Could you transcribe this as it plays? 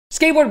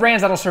Skateboard brands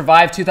that'll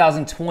survive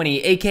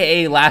 2020,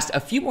 aka last a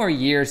few more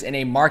years in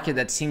a market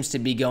that seems to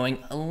be going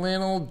a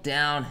little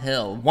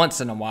downhill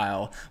once in a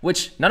while,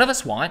 which none of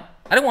us want.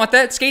 I don't want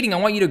that. Skating, I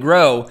want you to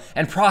grow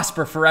and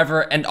prosper forever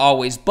and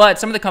always. But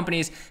some of the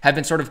companies have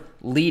been sort of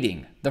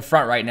leading the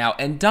front right now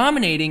and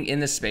dominating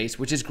in this space,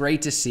 which is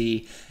great to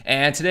see.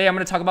 And today I'm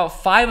going to talk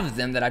about 5 of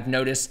them that I've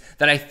noticed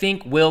that I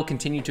think will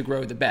continue to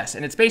grow the best.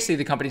 And it's basically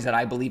the companies that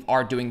I believe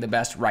are doing the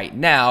best right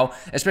now,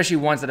 especially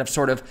ones that have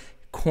sort of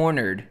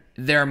cornered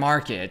their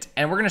market.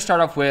 And we're going to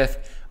start off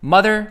with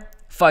mother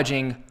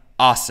fudging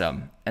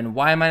awesome. And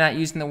why am I not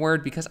using the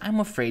word? Because I'm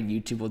afraid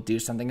YouTube will do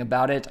something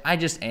about it. I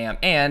just am.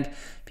 And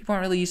people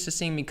aren't really used to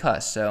seeing me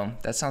cuss, so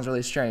that sounds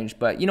really strange.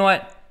 But you know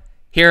what?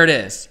 Here it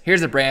is.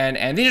 Here's the brand,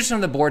 and these are some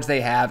of the boards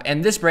they have.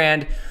 And this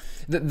brand,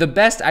 the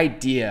best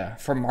idea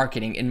for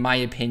marketing, in my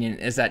opinion,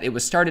 is that it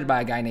was started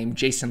by a guy named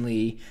Jason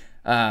Lee.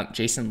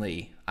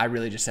 I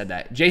really just said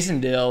that. Jason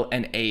Dill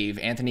and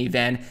Anthony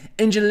Van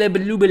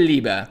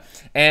Ingelibelubeliba.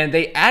 And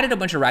they added a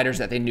bunch of riders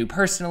that they knew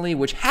personally,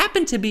 which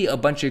happened to be a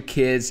bunch of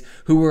kids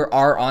who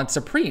are on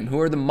Supreme,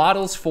 who are the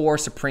models for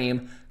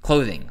Supreme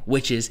clothing,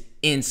 which is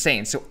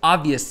insane. So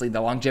obviously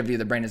the longevity of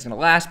the brand is going to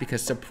last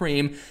because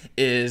Supreme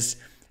is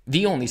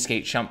the only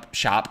skate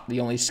shop, the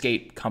only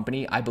skate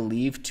company, I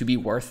believe, to be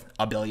worth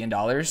 $1 billion.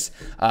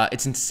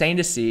 It's insane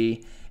to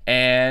see.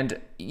 And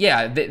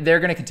yeah, they're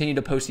going to continue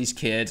to post these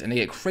kids, and they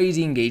get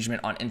crazy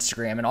engagement on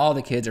Instagram, and all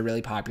the kids are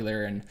really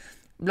popular and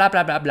blah,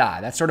 blah, blah, blah.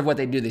 That's sort of what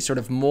they do. They sort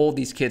of mold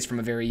these kids from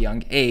a very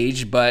young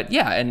age. But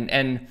yeah,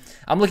 and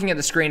I'm looking at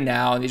the screen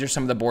now, and these are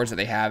some of the boards that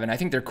they have, and I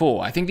think they're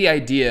cool. I think the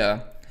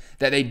idea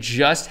that they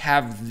just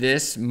have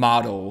this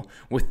model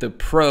with the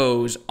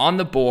pros on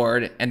the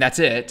board, and that's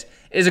it,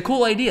 is a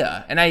cool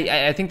idea. And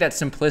I think that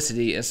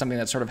simplicity is something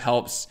that sort of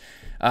helps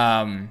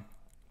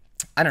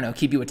I don't know,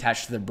 keep you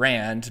attached to the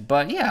brand.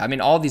 But yeah, I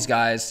mean, all these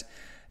guys,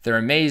 they're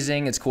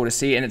amazing. It's cool to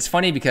see. And it's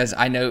funny because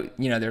I know,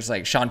 there's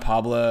like Sean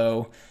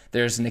Pablo,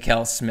 there's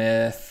Nikel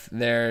Smith,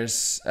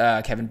 there's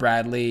Kevin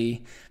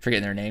Bradley,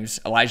 forgetting their names,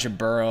 Elijah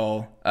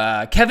Burrell,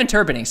 Kevin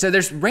Turpinning. So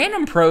there's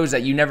random pros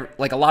that you never,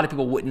 like a lot of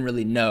people wouldn't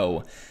really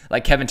know,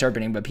 like Kevin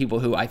Turpinning, but people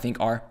who I think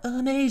are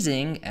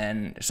amazing.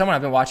 And someone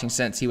I've been watching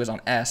since he was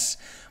on S,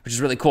 which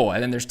is really cool.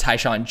 And then there's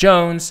Tyshawn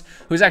Jones,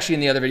 who's actually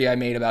in the other video I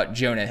made about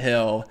Jonah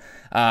Hill.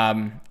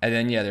 And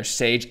then, there's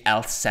Sage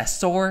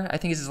Alcessor, I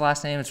think is his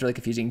last name. It's really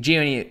confusing.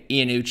 Gio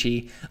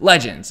Iannucci,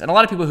 legends. And a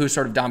lot of people who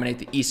sort of dominate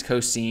the East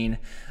Coast scene.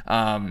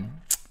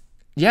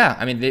 Yeah,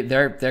 I mean,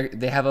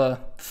 they have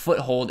a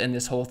foothold in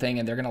this whole thing,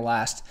 and they're going to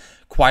last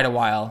quite a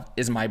while,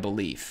 is my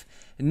belief.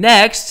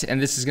 Next, and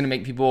this is going to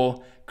make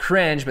people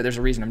cringe, but there's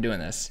a reason I'm doing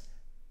this,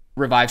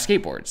 Revive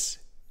Skateboards.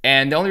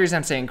 And the only reason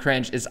I'm saying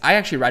cringe is I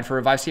actually ride for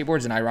Revive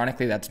Skateboards, and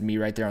ironically, that's me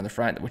right there on the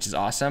front, which is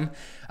awesome.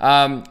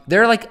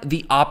 They're like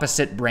the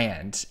opposite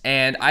brand.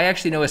 And I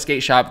actually know a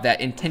skate shop that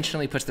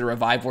intentionally puts the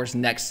Revive boards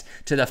next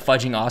to the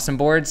Fudging Awesome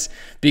boards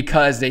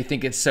because they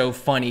think it's so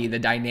funny, the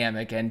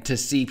dynamic, and to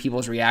see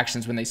people's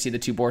reactions when they see the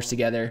two boards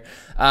together.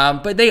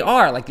 But they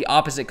are like the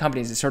opposite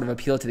companies that sort of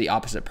appeal to the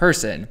opposite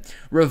person.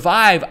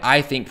 Revive,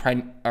 I think,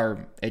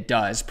 it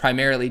does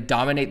primarily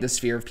dominate the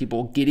sphere of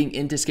people getting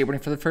into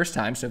skateboarding for the first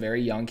time, so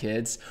very young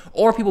kids,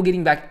 or people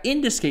getting back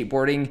into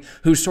skateboarding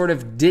who sort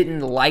of didn't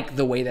like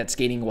the way that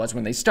skating was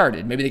when they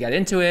started. Maybe they got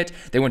into it,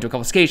 they went to a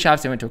couple skate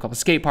shops, they went to a couple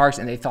skate parks,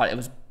 and they thought it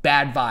was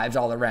bad vibes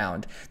all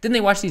around. Then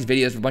they watched these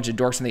videos of a bunch of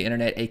dorks on the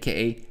internet,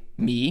 aka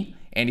me,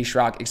 Andy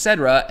Schrock,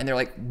 etc., and they're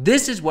like,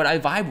 this is what I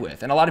vibe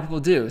with, and a lot of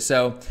people do.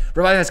 So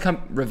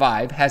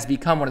Revive has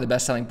become one of the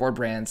best-selling board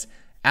brands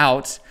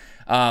out,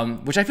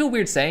 which I feel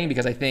weird saying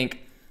because I think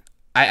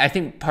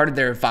part of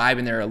their vibe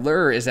and their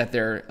allure is that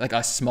they're like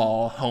a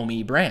small,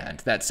 homey brand.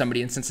 That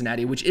somebody in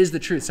Cincinnati, which is the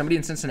truth, somebody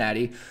in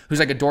Cincinnati who's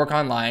like a dork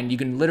online, you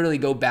can literally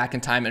go back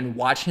in time and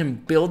watch him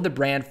build the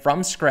brand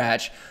from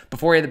scratch.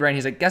 Before he had the brand,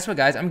 he's like, guess what,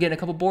 guys? I'm getting a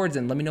couple boards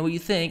in. Let me know what you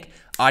think.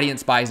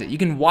 Audience buys it. You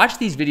can watch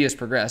these videos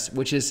progress,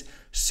 which is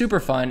super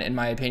fun in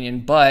my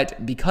opinion.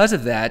 But because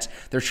of that,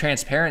 their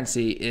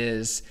transparency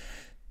is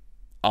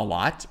a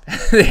lot.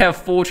 They have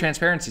full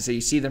transparency, so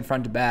you see them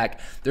front to back.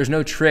 There's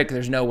no trick,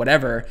 there's no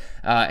whatever,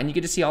 and you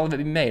get to see all of it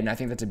be made, and I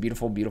think that's a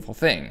beautiful, beautiful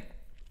thing.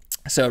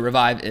 So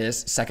Revive is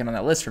second on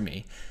that list for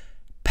me.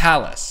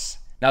 Palace.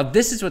 Now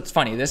this is what's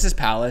funny. This is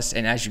Palace,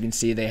 and as you can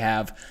see, they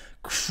have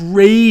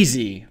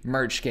crazy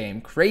merch game,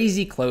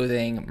 crazy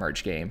clothing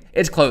merch game.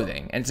 It's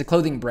clothing, and it's a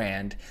clothing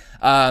brand.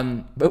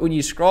 But when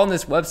you scroll on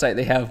this website,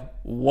 they have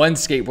one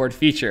skateboard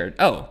featured.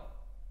 Oh,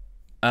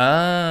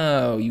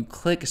 you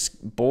click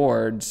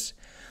boards.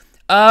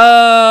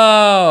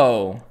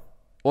 Oh,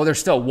 well, there's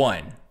still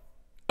one.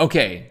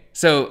 Okay,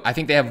 so I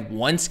think they have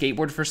one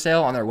skateboard for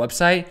sale on their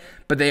website,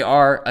 but they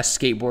are a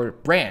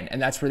skateboard brand, and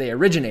that's where they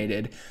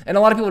originated. And a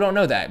lot of people don't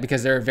know that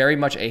because they're very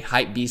much a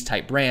hype beast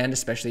type brand,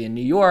 especially in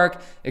New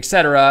York,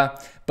 etc.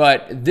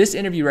 But this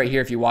interview right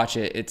here, if you watch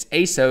it, it's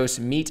ASOS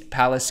meet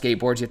Palace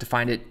Skateboards. You have to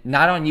find it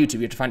not on YouTube.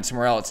 You have to find it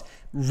somewhere else.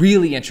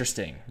 really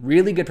interesting,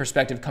 really good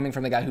perspective coming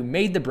from the guy who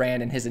made the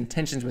brand and his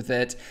intentions with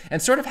it,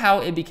 and sort of how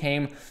it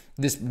became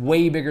this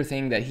way bigger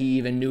thing that he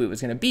even knew it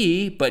was going to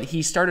be. But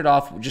he started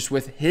off just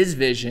with his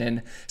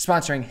vision,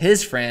 sponsoring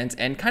his friends,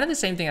 and kind of the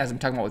same thing as I'm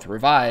talking about with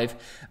Revive,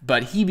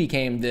 but he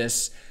became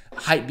this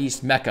hype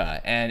beast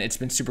mecca, and it's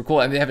been super cool.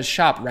 And they have a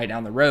shop right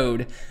down the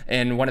road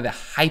in one of the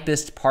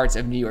hypest parts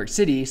of New York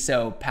City.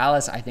 So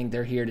Palace, I think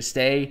they're here to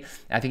stay.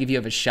 I think if you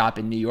have a shop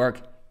in New York,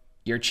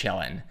 you're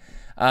chilling.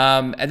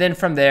 And then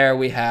from there,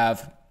 we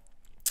have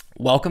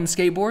Welcome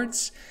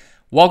Skateboards.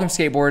 Welcome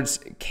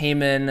Skateboards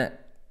came in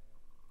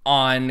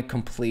on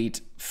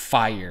complete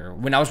fire.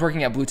 When I was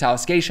working at Blue Tile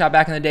Skate Shop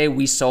back in the day,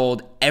 we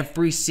sold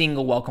every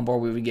single welcome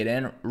board we would get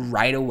in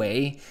right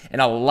away. And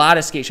a lot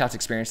of skate shops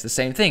experienced the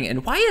same thing.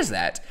 And why is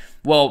that?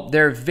 Well,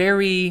 they're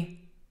very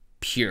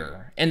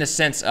pure in the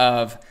sense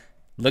of,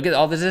 look at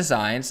all the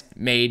designs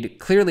made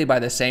clearly by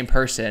the same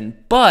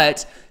person,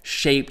 but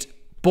shaped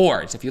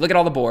boards. If you look at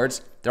all the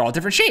boards, they're all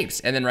different shapes.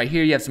 And then right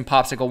here, you have some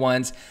popsicle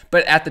ones.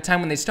 But at the time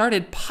when they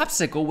started,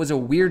 popsicle was a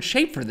weird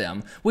shape for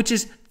them, which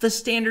is the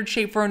standard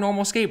shape for a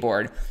normal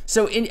skateboard.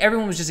 So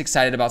everyone was just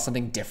excited about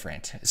something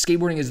different.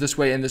 Skateboarding is this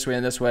way and this way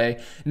and this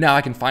way. Now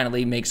I can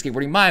finally make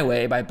skateboarding my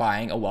way by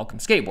buying a Welcome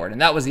skateboard.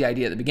 And that was the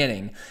idea at the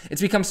beginning.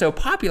 It's become so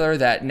popular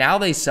that now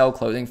they sell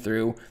clothing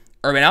through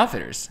Urban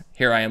Outfitters.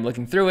 Here I am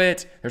looking through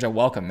it. There's a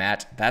Welcome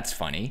mat. That's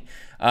funny.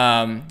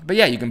 But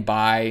yeah, you can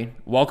buy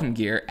Welcome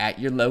gear at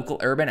your local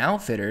Urban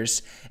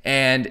Outfitters.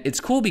 And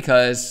it's cool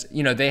because,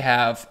 you know, they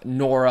have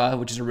Nora,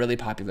 which is a really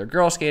popular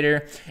girl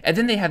skater. And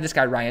then they have this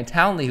guy, Ryan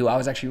Townley, who I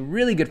was actually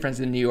really good friends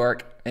with in New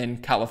York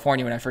and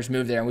California when I first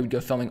moved there. And we would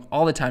go filming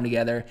all the time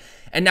together.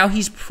 And now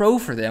he's pro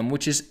for them,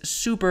 which is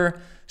super,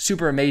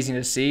 super amazing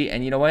to see.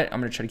 And you know what? I'm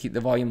going to try to keep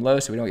the volume low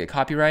so we don't get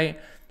copyright.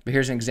 But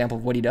here's an example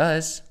of what he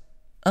does.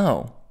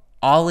 Oh,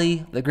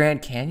 Ollie the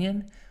Grand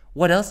Canyon?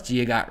 What else do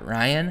you got,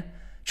 Ryan?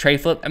 Tray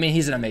flip. I mean,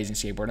 he's an amazing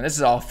skateboarder. And this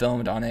is all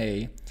filmed on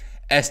a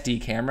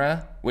SD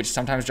camera, which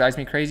sometimes drives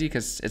me crazy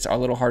because it's a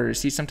little harder to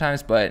see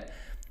sometimes. But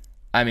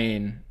I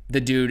mean, the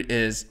dude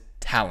is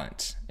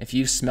talent. If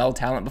you've smelled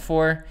talent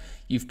before,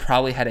 you've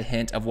probably had a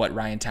hint of what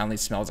Ryan Townley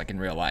smells like in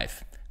real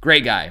life.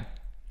 Great guy.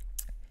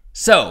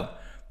 So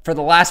for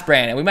the last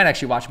brand, and we might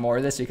actually watch more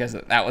of this because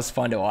that was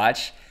fun to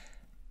watch,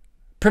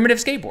 Primitive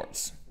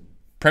Skateboards.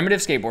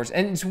 Primitive Skateboards.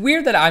 And it's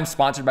weird that I'm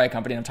sponsored by a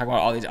company and I'm talking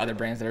about all these other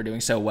brands that are doing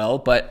so well,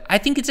 but I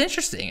think it's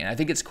interesting. And I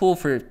think it's cool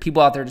for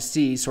people out there to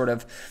see sort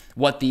of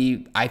what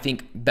the, I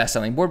think,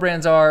 best-selling board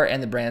brands are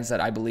and the brands that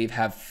I believe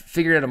have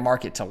figured out a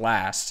market to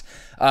last.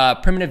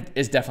 Primitive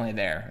is definitely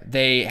there.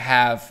 They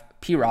have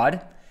P-Rod.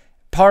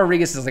 Paul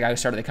Rodriguez is the guy who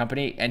started the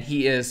company, and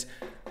he is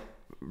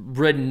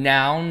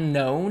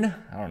known,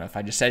 I don't know if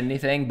I just said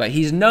anything, but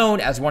he's known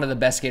as one of the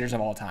best skaters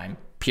of all time,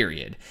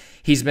 period.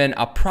 He's been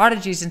a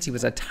prodigy since he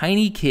was a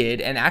tiny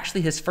kid, and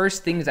actually his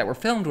first things that were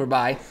filmed were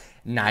by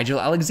Nigel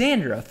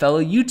Alexander, a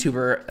fellow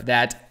YouTuber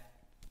that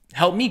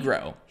helped me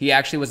grow. He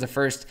actually was the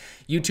first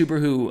YouTuber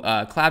who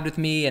collabed with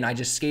me, and I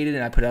just skated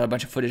and I put out a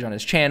bunch of footage on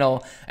his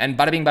channel, and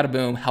bada bing bada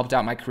boom, helped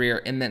out my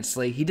career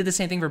immensely. He did the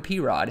same thing for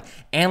P-Rod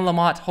and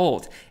Lamont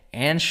Holt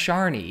and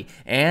Sharney,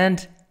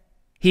 and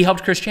he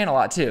helped Chris Chan a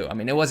lot too. I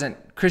mean, it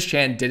wasn't, Chris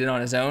Chan did it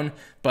on his own,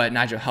 but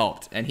Nigel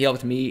helped, and he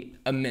helped me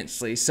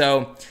immensely.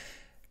 So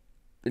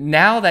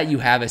now that you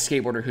have a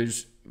skateboarder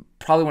who's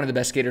probably one of the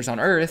best skaters on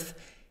earth,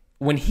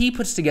 when he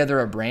puts together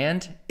a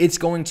brand, it's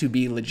going to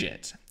be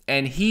legit.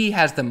 And he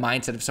has the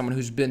mindset of someone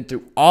who's been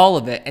through all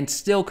of it and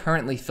still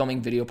currently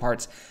filming video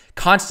parts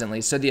constantly.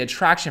 So the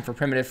attraction for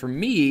Primitive for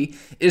me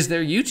is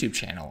their YouTube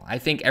channel. I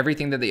think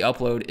everything that they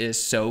upload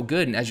is so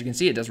good. And as you can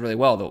see, it does really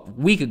well. The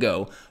week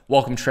ago,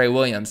 Welcome Trey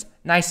Williams,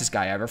 nicest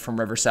guy ever from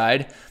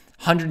Riverside,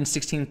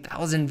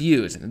 116,000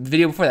 views. And the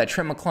video before that,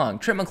 Trent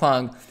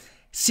McClung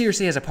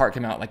seriously has a part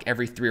come out like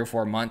every 3 or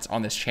 4 months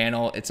on this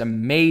channel. It's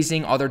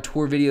amazing. All their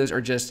tour videos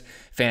are just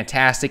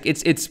fantastic.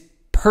 It's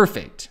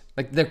perfect.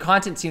 Like, their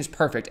content seems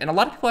perfect. And a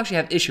lot of people actually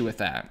have issue with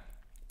that.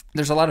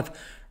 There's a lot of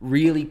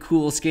really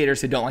cool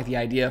skaters who don't like the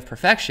idea of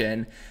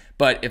perfection,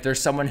 but if there's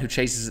someone who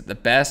chases it the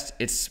best,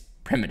 it's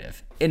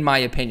Primitive, in my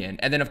opinion.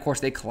 And then, of course,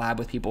 they collab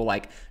with people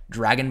like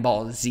Dragon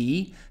Ball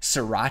Z,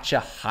 Sriracha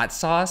Hot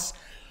Sauce.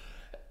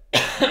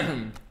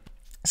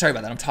 Sorry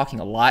about that. I'm talking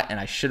a lot, and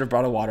I should have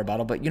brought a water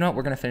bottle, but you know what?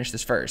 We're going to finish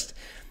this first.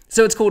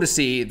 So it's cool to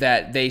see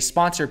that they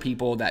sponsor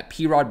people that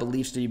P-Rod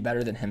believes to be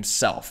better than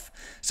himself.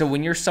 So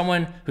when you're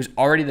someone who's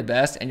already the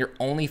best and you're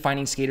only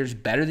finding skaters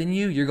better than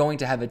you, you're going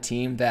to have a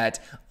team that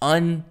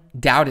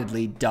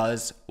undoubtedly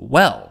does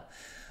well.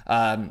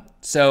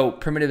 So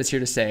Primitive is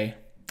here to say,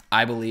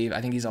 I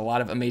think he's a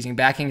lot of amazing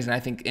backings, and I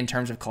think in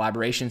terms of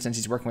collaboration, since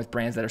he's working with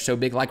brands that are so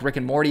big like Rick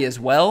and Morty as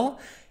well,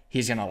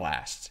 he's going to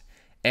last.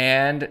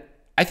 And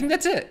I think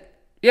that's it.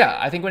 Yeah,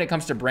 I think when it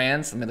comes to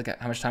brands, let me look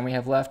at how much time we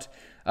have left.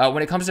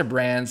 When it comes to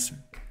brands,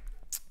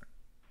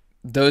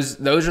 those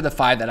are the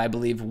 5 that I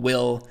believe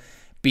will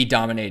be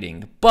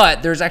dominating.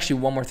 But there's actually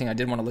one more thing I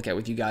did want to look at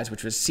with you guys,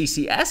 which was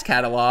CCS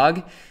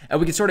catalog. And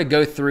we could sort of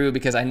go through,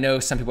 because I know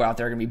some people out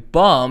there are going to be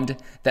bummed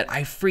that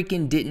I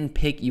freaking didn't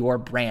pick your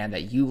brand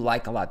that you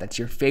like a lot, that's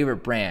your favorite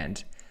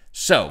brand.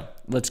 So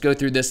let's go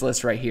through this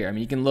list right here. I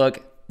mean, you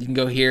can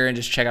go here and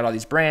just check out all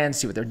these brands,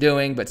 see what they're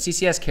doing, but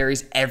CCS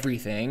carries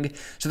everything.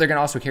 So they're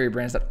gonna also carry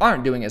brands that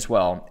aren't doing as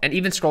well. And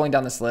even scrolling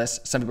down this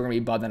list, some people are gonna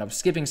be bummed that I'm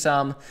skipping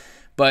some,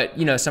 but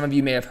some of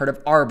you may have heard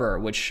of Arbor,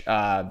 which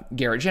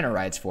Garrett Jenner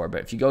rides for.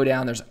 But if you go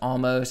down, there's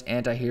Almost,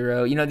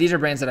 Antihero. These are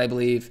brands that I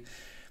believe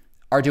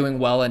are doing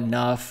well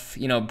enough.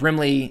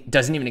 Brimley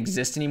doesn't even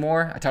exist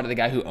anymore. I talked to the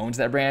guy who owns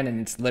that brand,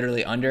 and it's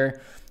literally under.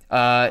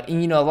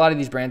 And a lot of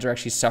these brands are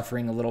actually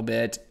suffering a little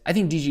bit. I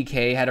think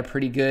DGK has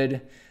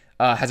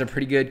a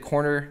pretty good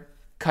corner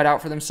cut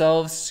out for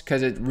themselves,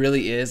 because it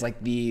really is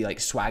like the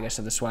swaggest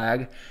of the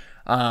swag.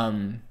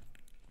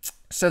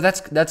 So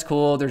that's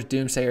cool. There's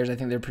Doomsayers. I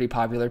think they're pretty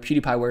popular.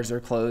 PewDiePie wears their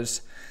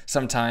clothes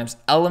sometimes.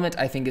 Element,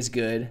 I think, is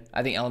good.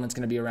 I think Element's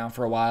going to be around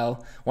for a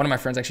while. One of my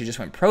friends actually just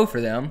went pro for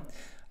them.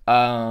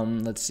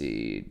 Let's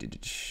see.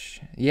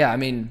 Yeah, I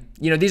mean,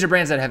 these are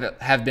brands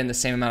that have been the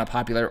same amount of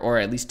popular, or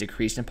at least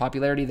decreased in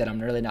popularity, that I'm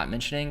really not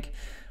mentioning.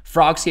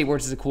 Frog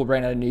Skateboards is a cool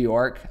brand out of New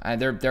York.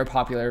 They're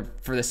popular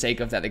for the sake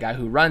of that the guy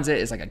who runs it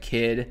is like a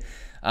kid.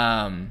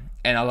 And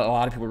a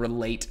lot of people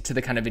relate to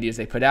the kind of videos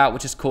they put out,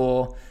 which is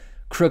cool.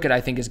 Crooked,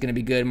 I think, is going to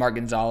be good. Mark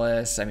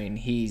Gonzalez, I mean,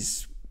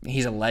 he's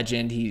a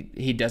legend.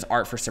 He does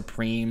art for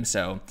Supreme,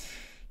 so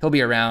he'll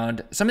be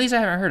around. Some of these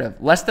I haven't heard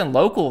of. Less Than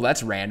Local,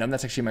 that's random.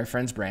 That's actually my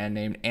friend's brand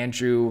named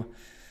Andrew.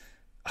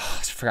 Oh,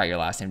 I forgot your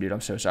last name, dude.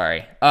 I'm so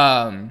sorry.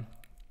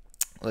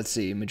 Let's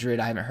see. Madrid,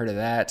 I haven't heard of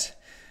that.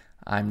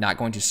 I'm not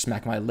going to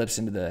smack my lips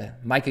into the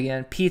mic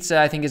again. Pizza,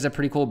 I think, is a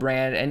pretty cool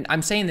brand. And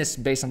I'm saying this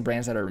based on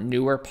brands that are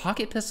newer.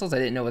 Pocket Pistols, I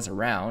didn't know was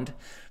around. A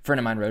friend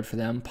of mine rode for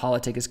them.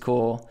 Politic is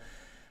cool.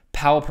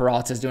 Powell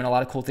Peralta is doing a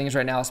lot of cool things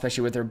right now,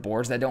 especially with their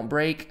boards that don't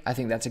break. I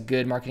think that's a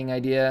good marketing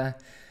idea.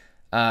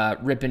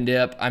 Rip and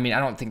Dip, I mean, I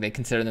don't think they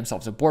consider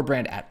themselves a board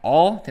brand at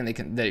all. I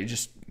think they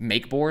just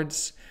make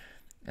boards.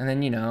 And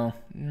then,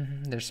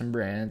 there's some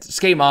brands.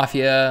 Skate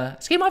Mafia,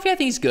 I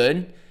think is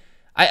good.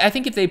 I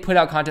think if they put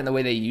out content the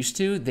way they used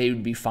to, they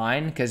would be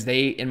fine, because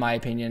they, in my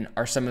opinion,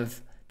 are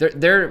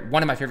they're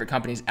one of my favorite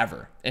companies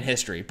ever in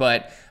history,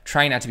 but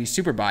trying not to be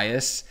super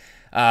biased.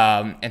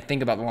 And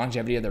think about the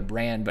longevity of their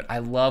brand, but I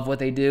love what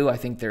they do. I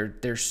think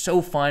they're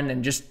so fun,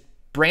 and just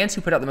brands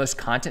who put out the most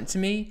content to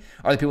me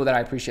are the people that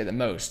I appreciate the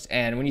most.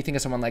 And when you think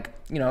of someone like,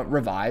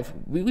 Revive,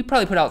 we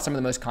probably put out some of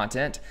the most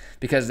content,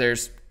 because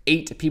there's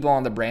 8 people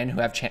on the brand who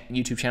have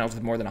YouTube channels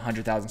with more than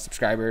 100,000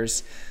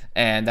 subscribers,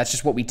 and that's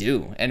just what we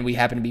do. And we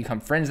happen to become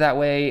friends that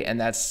way,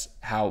 and that's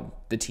how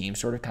the team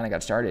sort of kind of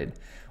got started.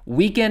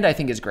 Weekend, I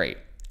think, is great.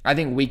 I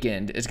think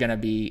Weekend is going to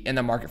be in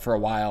the market for a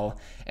while,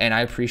 and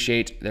I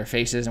appreciate their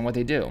faces and what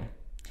they do.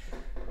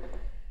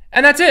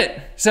 And that's it.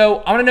 So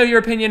I want to know your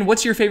opinion.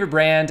 What's your favorite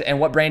brand, and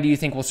what brand do you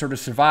think will sort of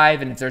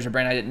survive? And if there's a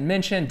brand I didn't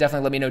mention,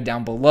 definitely let me know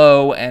down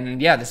below.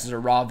 And yeah, this is a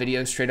raw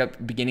video straight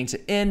up beginning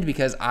to end,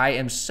 because I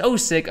am so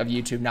sick of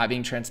YouTube not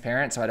being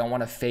transparent. So I don't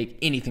want to fake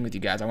anything with you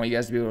guys. I want you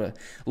guys to be able to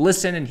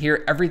listen and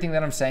hear everything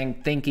that I'm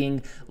saying,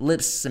 thinking,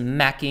 lips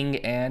smacking,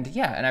 and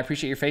yeah, and I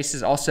appreciate your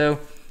faces. Also,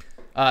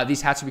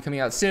 these hats will be coming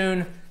out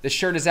soon. The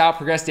shirt is out,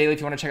 Progress Daily. If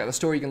you want to check out the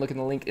store, you can look in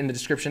the link in the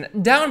description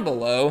down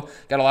below.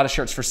 Got a lot of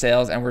shirts for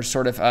sales, and we're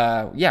sort of,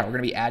 we're going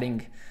to be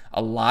adding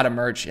a lot of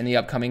merch in the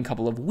upcoming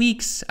couple of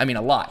weeks. I mean,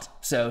 a lot.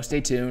 So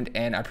stay tuned,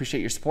 and I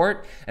appreciate your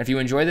support. And if you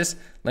enjoy this,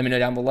 let me know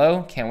down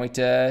below. Can't wait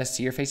to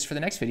see your faces for the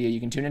next video.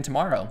 You can tune in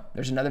tomorrow.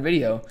 There's another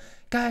video.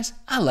 Guys,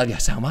 I love you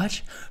so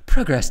much.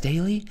 Progress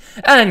Daily,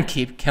 and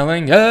keep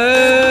killing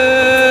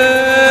it.